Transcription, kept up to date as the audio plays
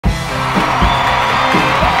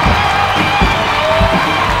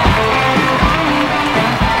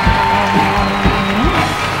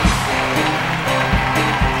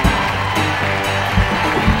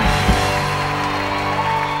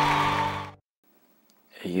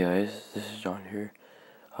Hey guys, this is John here.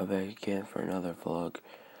 I'm back again for another vlog.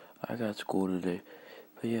 I got school today,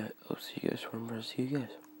 but yeah, I'll see you guys when I see you guys.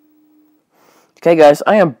 Okay guys,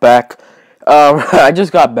 I am back. I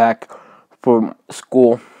just got back from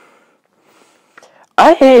school.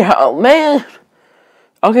 I hate how, man.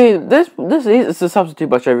 Okay, this is a substitute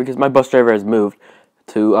bus driver because my bus driver has moved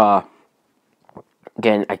to,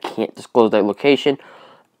 again, I can't disclose that location.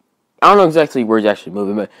 I don't know exactly where he's actually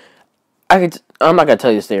moving, but I'm not gonna tell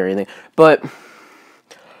you to stay or anything, but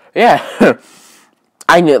yeah,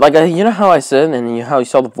 I knew, like, you know how I said, and how you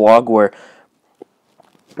saw the vlog where,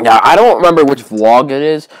 yeah, I don't remember which vlog it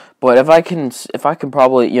is, but if I can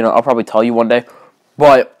probably, I'll probably tell you one day,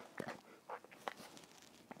 but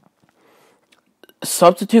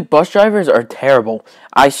substitute bus drivers are terrible.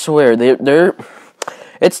 I swear,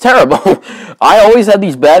 it's terrible. I always had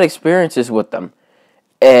these bad experiences with them,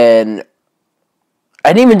 and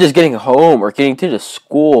even just getting home or getting to the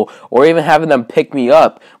school or even having them pick me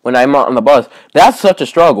up when I'm on the bus, that's such a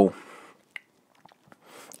struggle.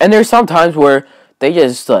 And there's some times where they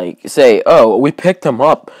just like say, "Oh, we picked him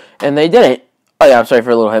up," and they didn't. Oh yeah, I'm sorry for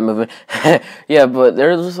a little head movement. Yeah, but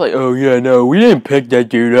they're just like, "Oh yeah, no, we didn't pick that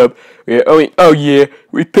dude up. Yeah, oh yeah,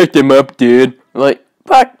 we picked him up, dude." Like,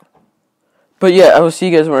 fuck. But yeah, I will see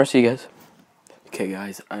you guys when I see you guys. Okay,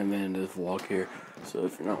 guys, I'm in this vlog here. So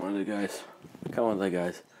if you're not one of the guys, come on, the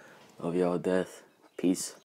guys. Love y'all to death. Peace.